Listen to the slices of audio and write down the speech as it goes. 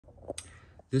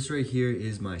This right here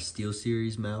is my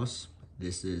SteelSeries mouse.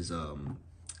 This is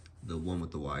the one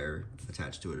with the wire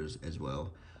attached to it as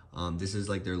well. This is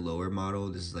like their lower model.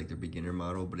 This is like their beginner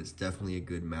model, but it's definitely a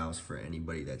good mouse for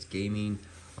anybody that's gaming.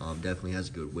 Definitely has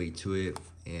a good weight to it,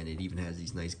 and it even has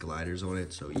these nice gliders on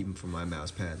it. So even for my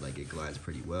mouse pad, like, it glides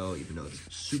pretty well, even though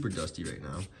it's super dusty right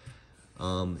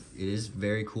now. It is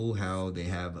very cool how they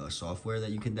have a software that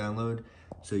you can download,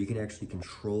 so you can actually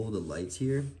control the lights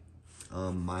here.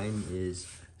 Mine is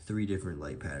 3 different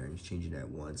light patterns changing at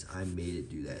once. I made it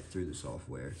do that through the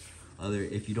software.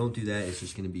 If you don't do that, it's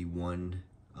just going to be one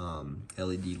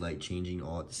LED light changing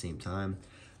all at the same time.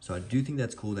 So I do think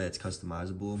that's cool that it's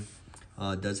customizable.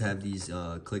 It does have these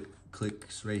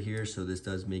clicks right here, so this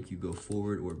does make you go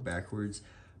forward or backwards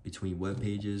between web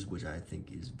pages, which I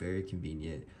think is very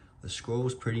convenient. The scroll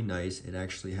is pretty nice. It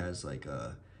actually has like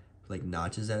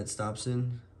notches that it stops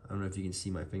in. I don't know if you can see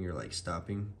my finger like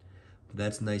stopping. But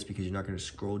that's nice because you're not going to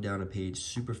scroll down a page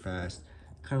super fast,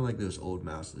 kind of like those old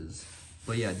mouses.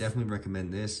 But yeah, definitely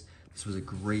recommend this. This was a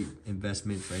great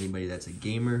investment for anybody that's a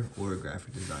gamer or a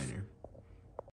graphic designer.